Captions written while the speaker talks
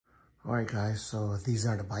All right, guys, so these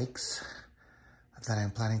are the bikes that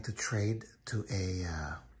I'm planning to trade to a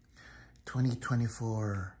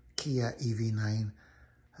 2024 Kia EV9,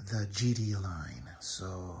 the GT line.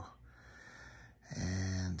 So,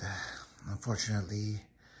 and unfortunately,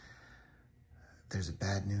 there's a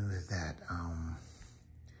bad news that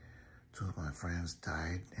two of my friends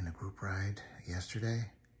died in a group ride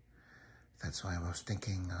yesterday. That's why I was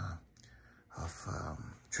thinking of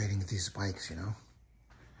trading these bikes, you know.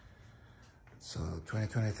 So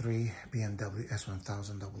 2023 BMW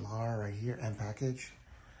S1000RR right here, M package,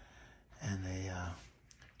 and a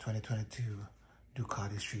 2022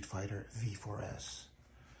 Ducati Street Fighter V4S.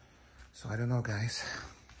 So I don't know, guys.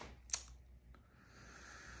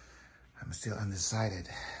 I'm still undecided.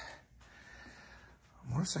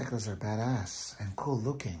 Motorcycles are badass and cool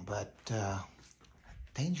looking, but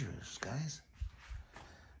dangerous, guys.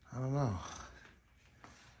 I don't know.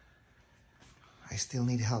 I still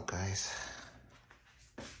need help, guys.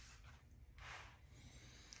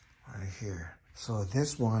 Right here. So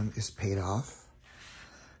this one is paid off.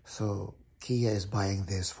 So Kia is buying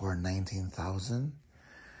this for $19,000,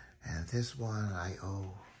 and this one I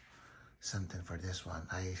owe something for this one.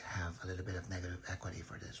 I have a little bit of negative equity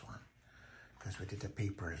for this one because we did the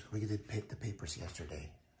papers. We did the papers yesterday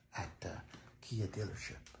at the Kia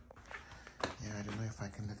dealership. Yeah, I don't know if I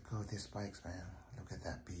can let go of these bikes, man. Look at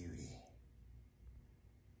that beauty.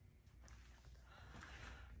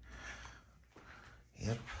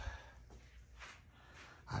 Yep.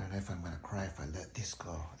 I don't know if I'm gonna cry if I let this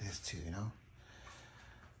go, this too, you know?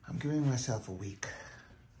 I'm giving myself a week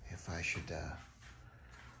if I should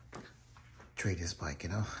trade this bike, you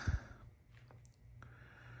know?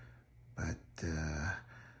 But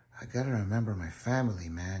I gotta remember my family,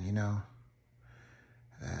 man, you know?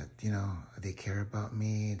 That, you know, they care about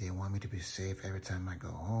me, they want me to be safe every time I go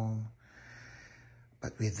home.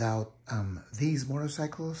 But without these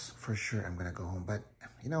motorcycles, for sure I'm gonna go home. But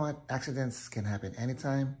you know what? Accidents can happen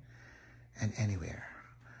anytime and anywhere.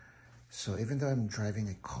 So even though I'm driving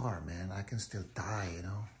a car, man, I can still die, you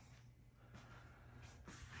know?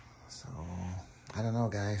 So, I don't know,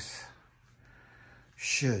 guys.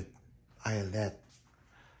 Should I let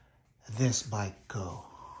this bike go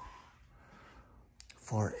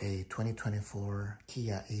for a 2024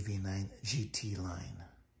 Kia EV9 GT line?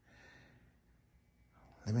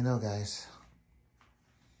 Let me know, guys.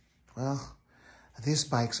 Well, this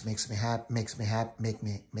bikes makes me happy,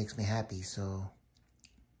 so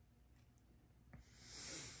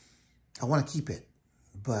I want to keep it,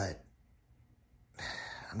 but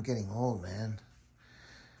I'm getting old, man.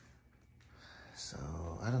 So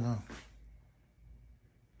I don't know.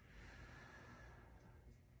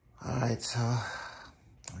 All right, so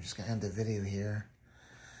I'm just gonna end the video here,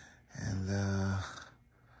 and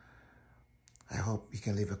I hope you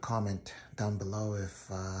can leave a comment down below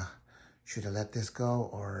if should I let this go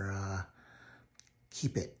or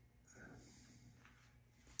keep it.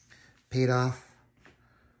 Paid off.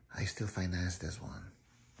 I still finance this one.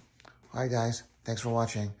 All right, guys. Thanks for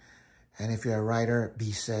watching. And if you're a rider,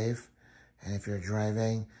 be safe. And if you're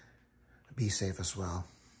driving, be safe as well.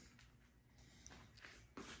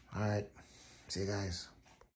 All right. See you guys.